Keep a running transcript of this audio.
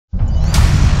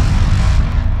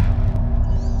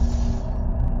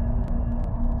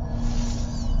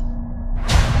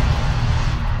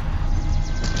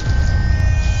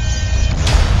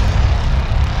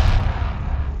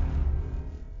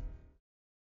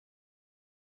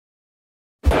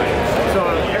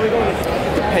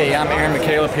I'm Aaron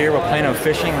McCaleb here with Plano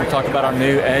Fishing. We talk about our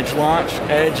new Edge launch.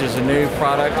 Edge is a new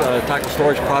product, tackle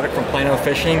storage product from Plano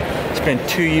Fishing. It's been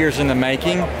 2 years in the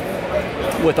making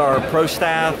with our pro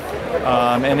staff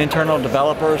and internal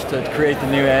developers to create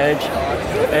the new Edge.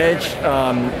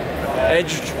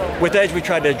 With Edge, we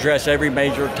tried to address every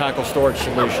major tackle storage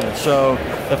solution. So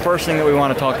the first thing that we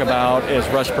want to talk about is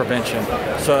rust prevention.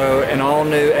 So in all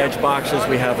new Edge boxes,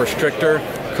 we have restrictor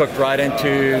cooked right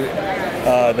into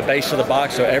the base of the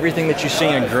box. So everything that you see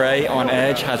in gray on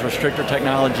Edge has restrictor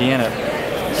technology in it.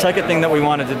 Second thing that we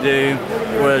wanted to do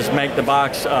was make the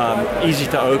box easy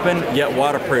to open, yet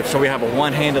waterproof. So we have a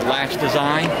one-handed latch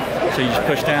design. So you just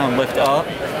push down, lift up,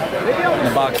 and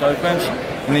the box opens.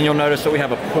 And then you'll notice that we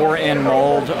have a pour-in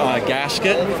mold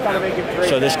gasket.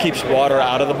 So this keeps water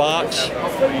out of the box.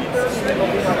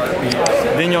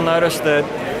 Then you'll notice that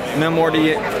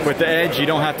with the Edge, you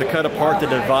don't have to cut apart the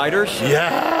dividers.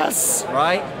 Yes!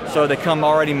 Right? So they come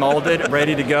already molded,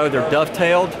 ready to go. They're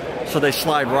dovetailed, so they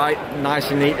slide right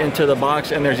nice and neat into the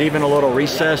box. And there's even a little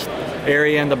recessed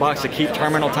area in the box to keep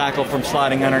terminal tackle from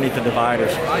sliding underneath the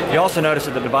dividers. You also notice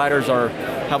that the dividers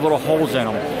have little holes in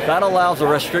them. That allows the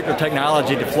restrictor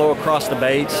technology to flow across the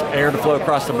baits, air to flow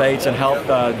across the baits, and help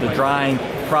the drying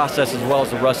process as well as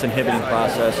the rust inhibiting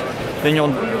process. Then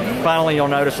finally you'll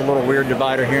notice a little weird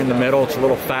divider here in the middle. It's a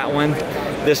little fat one.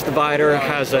 This divider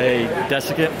has a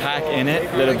desiccant pack in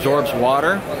it that absorbs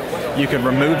water. You can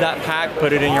remove that pack,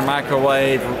 put it in your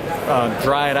microwave,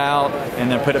 dry it out, and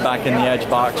then put it back in the Edge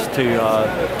box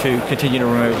to continue to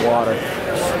remove water.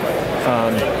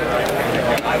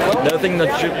 Another thing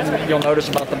that you'll notice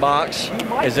about the box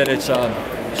is that it's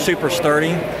super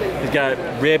sturdy. It's got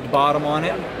a ribbed bottom on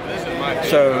it,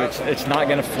 so it's not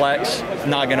going to flex, it's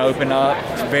not going to open up.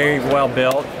 It's very well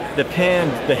built. The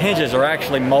hinges are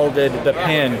actually molded, the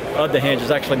pin of the hinge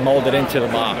is actually molded into the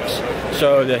box.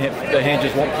 So the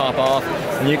hinges won't pop off.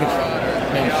 And you can,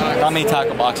 how many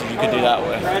tackle boxes you could do that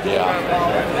with? Yeah.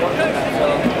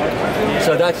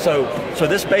 So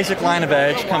this basic line of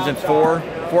Edge comes in four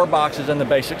boxes in the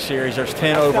basic series. There's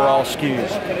 10 overall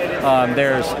SKUs.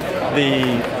 There's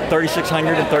the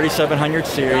 3600 and 3700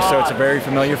 series, so it's a very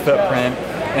familiar footprint,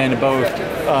 and both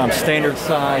standard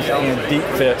size and deep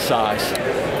fit size.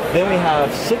 Then we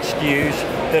have 6 SKUs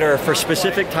that are for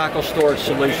specific tackle storage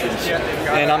solutions.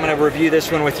 And I'm going to review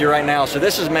this one with you right now. So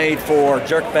this is made for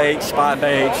jerk baits, spot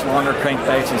baits, longer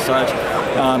crankbaits and such.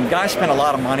 Guys spend a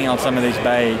lot of money on some of these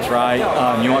baits, right?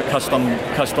 You want custom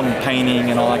painting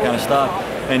and all that kind of stuff.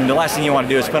 And the last thing you want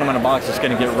to do is put them in a box that's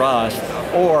going to get rust.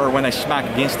 Or when they smack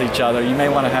against each other, you may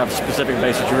want to have specific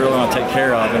baits that you really want to take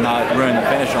care of and not ruin the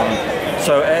finish on them.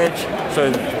 So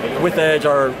with Edge,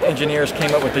 our engineers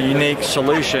came up with a unique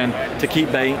solution to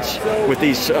keep baits with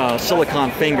these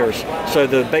silicone fingers. So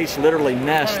the baits literally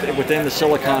nest within the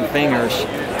silicone fingers,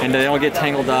 and they don't get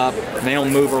tangled up, and they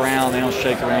don't move around, they don't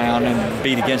shake around and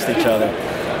beat against each other.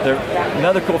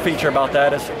 Another cool feature about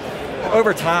that is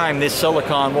over time, this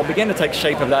silicone will begin to take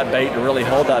shape of that bait to really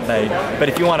hold that bait. But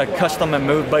if you want to custom and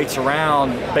move baits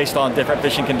around based on different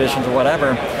fishing conditions or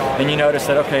whatever, then you notice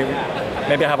that, okay,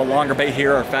 maybe I have a longer bait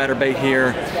here or a fatter bait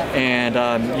here, and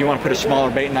you want to put a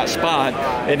smaller bait in that spot,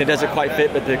 and it doesn't quite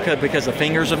fit, but because the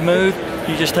fingers have moved,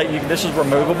 you just this is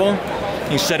removable.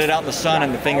 You set it out in the sun,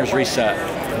 and the fingers reset.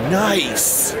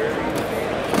 Nice.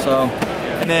 So,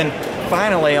 and then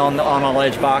finally on all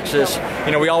Edge boxes,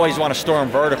 we always want to store them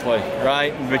vertically,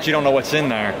 right? But you don't know what's in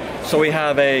there. So we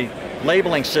have a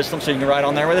labeling system, so you can write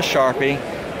on there with a Sharpie.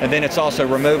 And then it's also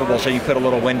removable, so you put a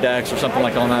little Windex or something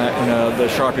like on that, and the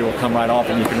Sharpie will come right off,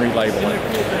 and you can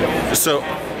relabel it.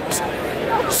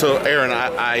 So Aaron,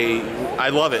 I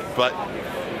love it, but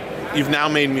you've now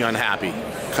made me unhappy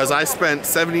because I spent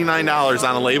 $79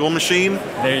 on a label machine.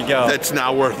 There you go. That's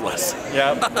now worthless.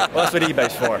 Yeah, well, that's what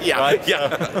eBay's for. Yeah, right?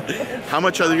 Yeah. How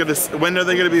much are they going to? When are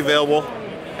they going to be available?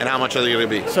 And how much are they going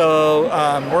to be? So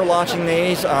we're launching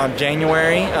these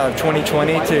January of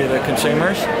 2020 to the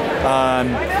consumers.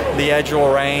 The Edge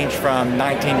will range from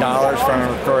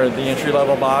 $19 for the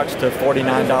entry-level box to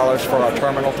 $49 for our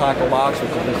terminal tackle box, which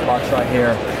is this box right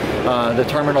here. The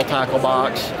terminal tackle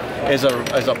box is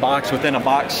a box within a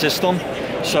box system.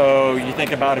 So you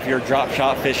think about if you're drop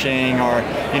shot fishing or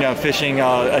fishing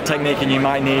a technique, and you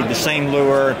might need the same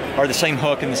lure or the same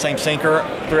hook and the same sinker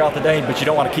throughout the day, but you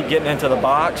don't want to keep getting into the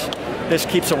box. This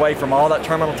keeps away from all that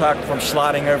terminal tackle from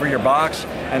sliding over your box,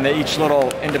 and each little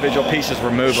individual piece is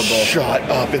removable. Shut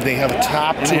up! And they have a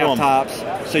top to them. They have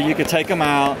tops, so you could take them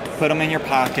out, put them in your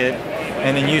pocket,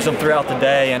 and then use them throughout the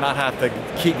day and not have to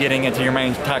keep getting into your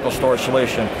main tackle storage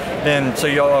solution. Then so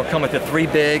you'll come with the three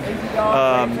big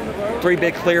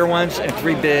clear ones and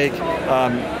three big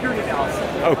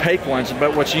opaque ones.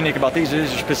 But what's unique about these is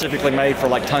they're specifically made for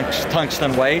like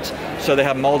tungsten weights. So they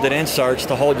have molded inserts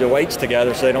to hold your weights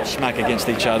together so they don't smack against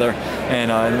each other,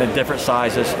 and the different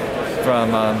sizes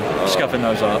from scuffing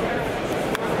those up.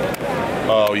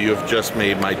 Oh, you have just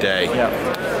made my day.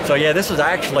 Yeah. So yeah, this is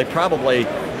actually probably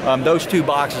those two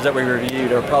boxes that we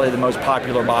reviewed are probably the most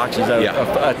popular boxes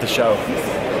at the show.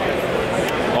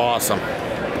 Awesome.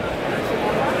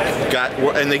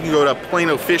 And they can go to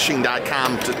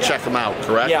planofishing.com to check them out,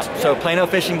 correct? Yeah, so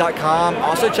planofishing.com.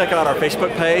 Also check out our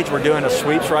Facebook page. We're doing a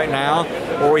sweeps right now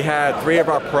where we had 3 of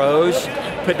our pros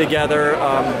put together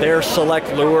their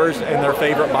select lures in their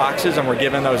favorite boxes, and we're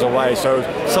giving those away. So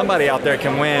somebody out there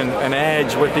can win an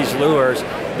edge with these lures.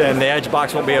 Then the edge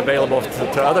box won't be available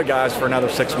to other guys for another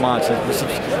 6 months.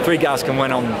 3 guys can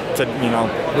win them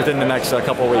within the next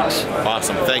couple of weeks.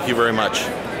 Awesome. Thank you very much.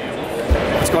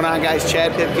 What's going on, guys?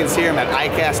 Chad Pipkins here. I'm at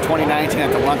iCast 2019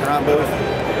 at the Lunkerhunt booth.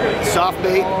 Soft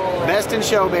bait, best in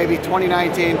show, baby,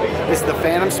 2019. This is the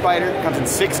Phantom Spider. Comes in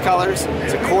 6 colors.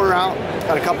 It's a quarter ounce.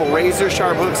 Got a couple razor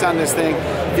sharp hooks on this thing.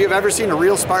 If you've ever seen a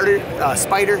real spider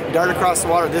dart across the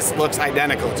water, this looks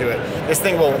identical to it. This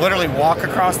thing will literally walk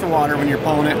across the water when you're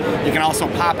pulling it. You can also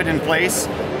pop it in place,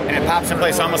 and it pops in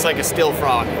place almost like a still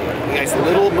frog. You guys,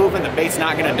 little movement, the bait's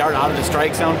not gonna dart out of the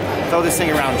strike zone. Throw this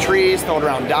thing around trees, throw it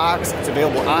around docks. It's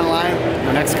available online in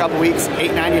the next couple weeks,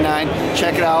 $8.99.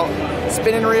 Check it out.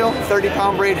 Spinning reel,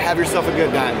 30-pound braid, have yourself a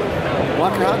good time.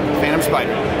 Lunkerhunt, Phantom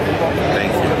Spider.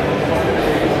 Thank you.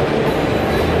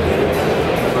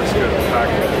 Looks good.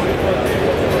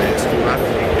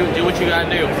 Do what you gotta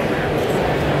do.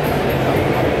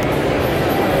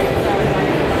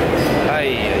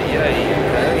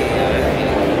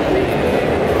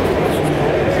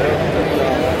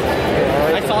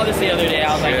 I saw this the other day.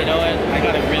 I was like, you know what? I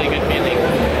got a really good feeling.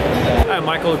 I'm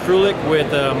Michael Krulik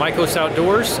with iCast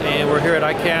Outdoors, and we're here at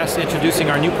iCast introducing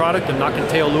our new product, the Knock and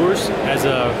Tail Lures, as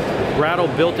a rattle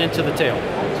built into the tail.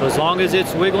 So as long as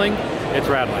it's wiggling, it's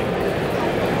rattling. I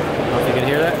don't know if you can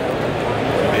hear that.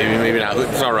 Maybe, maybe not.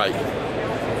 It's all right.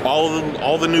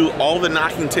 All the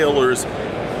knocking tail lures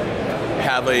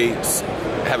have a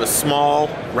small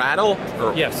rattle.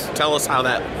 Or yes. Tell us how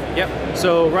that. Yep.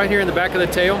 So right here in the back of the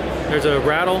tail, there's a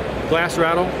glass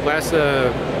rattle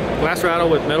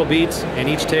with metal beads in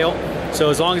each tail. So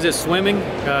as long as it's swimming,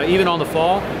 even on the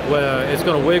fall, it's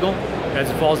going to wiggle as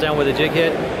it falls down with a jig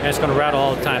head, and it's going to rattle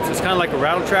all the time. So it's kind of like a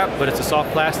rattle trap, but it's a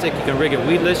soft plastic. You can rig it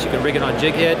weedless, you can rig it on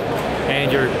jig head,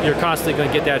 and you're constantly going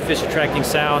to get that fish attracting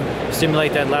sound,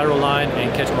 stimulate that lateral line,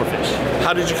 and catch more fish.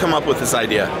 How did you come up with this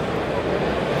idea?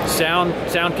 Sound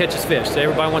catches fish. So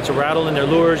everybody wants a rattle in their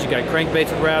lures. You got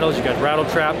crankbaits with rattles, you got rattle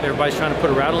trap. Everybody's trying to put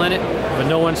a rattle in it, but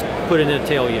no one's put it in the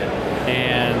tail yet.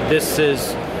 And this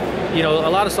is, a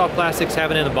lot of soft plastics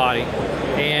have it in the body,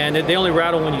 and they only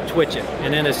rattle when you twitch it,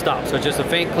 and then it stops. So it's just a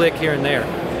faint click here and there.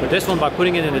 But this one, by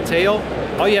putting it in the tail,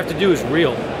 all you have to do is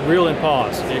reel and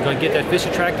pause. And you're going to get that fish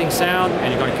attracting sound,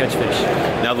 and you're going to catch fish.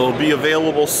 Now they'll be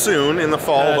available soon in the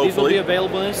fall, hopefully. These will be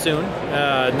available soon.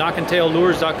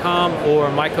 knockandtaillures.com or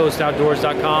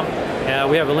mycoastoutdoors.com.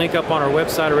 We have a link up on our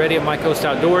website already at MyCoast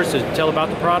Outdoors to tell about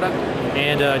the product,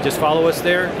 and just follow us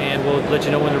there, and we'll let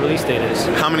you know when the release date is.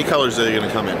 How many colors are they going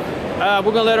to come in?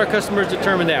 We're going to let our customers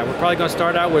determine that. We're probably going to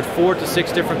start out with 4 to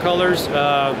 6 different colors,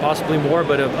 possibly more,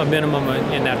 but a minimum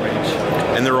in that range.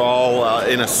 And they're all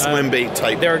in a swim bait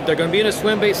type? They're going to be in a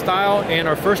swim bait style, and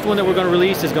our first one that we're going to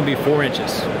release is going to be 4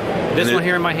 inches. This one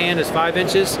here in my hand is 5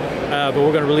 inches, but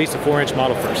we're going to release a 4-inch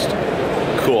model first.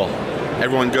 Cool.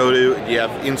 Everyone go to, you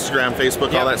have Instagram,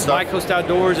 Facebook, all that stuff? MyCoast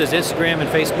Outdoors is Instagram and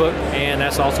Facebook, and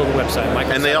that's also the website.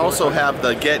 And they also have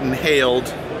the Get Inhaled.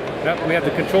 Yep, we have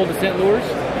the controlled descent lures,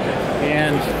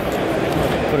 and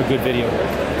put a good video here.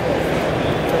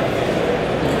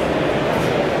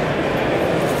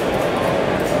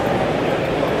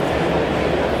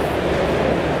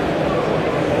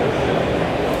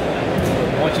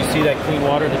 Once you see that clean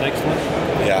water, the next one.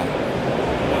 Yeah.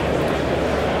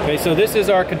 Okay, so this is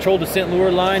our controlled descent lure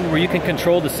line where you can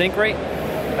control the sink rate.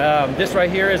 This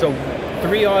right here is a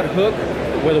 3-aught hook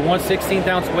with a 1/16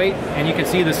 ounce weight, and you can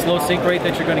see the slow sink rate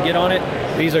that you're going to get on it.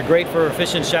 These are great for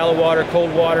fishing shallow water,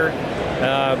 cold water,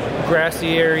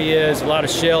 grassy areas, a lot of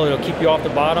shell. It'll keep you off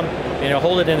the bottom, and it'll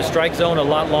hold it in the strike zone a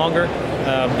lot longer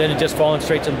than it just falling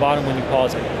straight to the bottom when you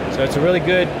pause it. So it's a really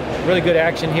good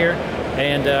action here,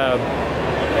 and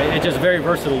it's just a very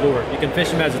versatile lure. You can fish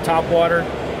them as a top water,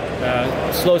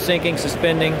 slow sinking,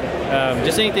 suspending,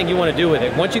 just anything you want to do with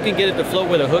it. Once you can get it to float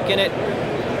with a hook in it,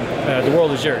 the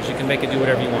world is yours. You can make it do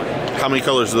whatever you want. How many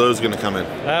colors are those going to come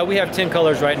in? We have 10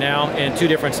 colors right now in 2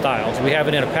 different styles. We have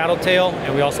it in a paddle tail,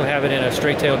 and we also have it in a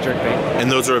straight tail jerkbait.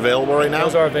 And those are available right now?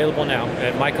 Those are available now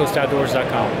at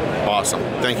mycoastoutdoors.com. Awesome.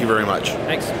 Thank you very much.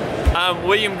 Thanks. I'm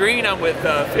William Green. I'm with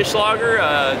Fish Logger.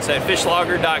 It's at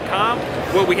fishlogger.com.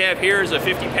 What we have here is a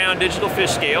 50-pound digital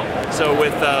fish scale. So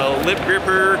with lip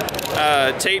gripper,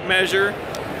 tape measure.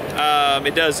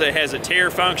 It has a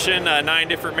tare function, 9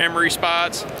 different memory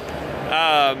spots.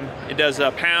 It does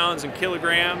pounds and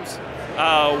kilograms.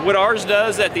 What ours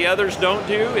does that the others don't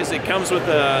do is it comes with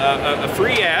a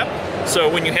free app. So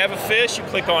when you have a fish, you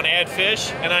click on Add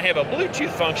Fish, and I have a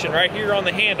Bluetooth function right here on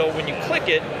the handle. When you click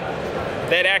it,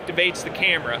 that activates the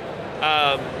camera.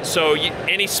 So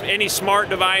any smart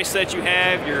device that you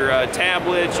have, your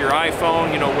tablet, your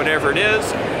iPhone, whatever it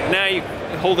is, now you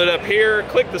hold it up here,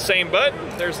 click the same button,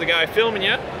 there's the guy filming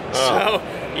you. So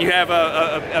you have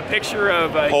a picture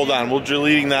of... Hold on, we're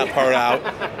deleting that part out.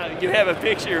 You have a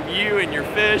picture of you and your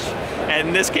fish, and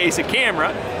in this case a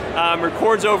camera.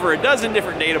 Records over a dozen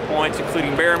different data points,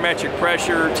 including barometric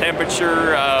pressure,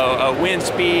 temperature, wind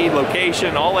speed,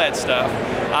 location, all that stuff.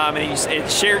 And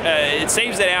it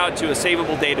saves that out to a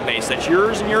savable database that's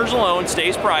yours and yours alone,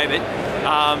 stays private.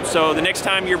 So the next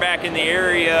time you're back in the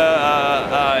area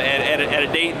at a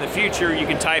date in the future, you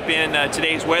can type in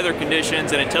today's weather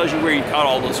conditions, and it tells you where you caught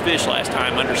all those fish last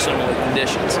time under similar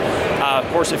conditions. Of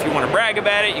course, if you want to brag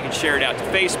about it, you can share it out to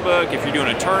Facebook. If you're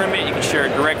doing a tournament, you can share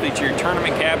it directly to your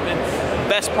tournament captain.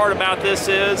 Best part about this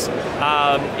is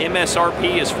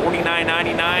MSRP is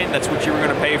 $49.99. That's what you were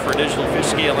going to pay for a digital fish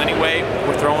scale anyway.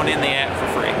 We're throwing in the app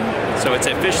for free. So it's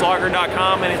at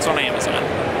fishlogger.com, and it's on Amazon.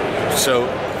 So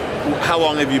how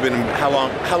long have you been, how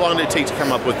long did it take to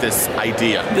come up with this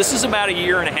idea? This is about 1.5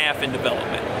 years in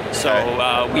development. So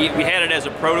we had it as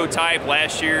a prototype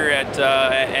last year at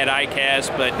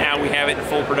iCast, but now we have it in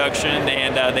full production,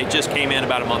 and they just came in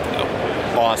about a month ago.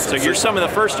 Awesome. So you're some of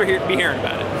the first to be hearing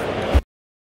about it.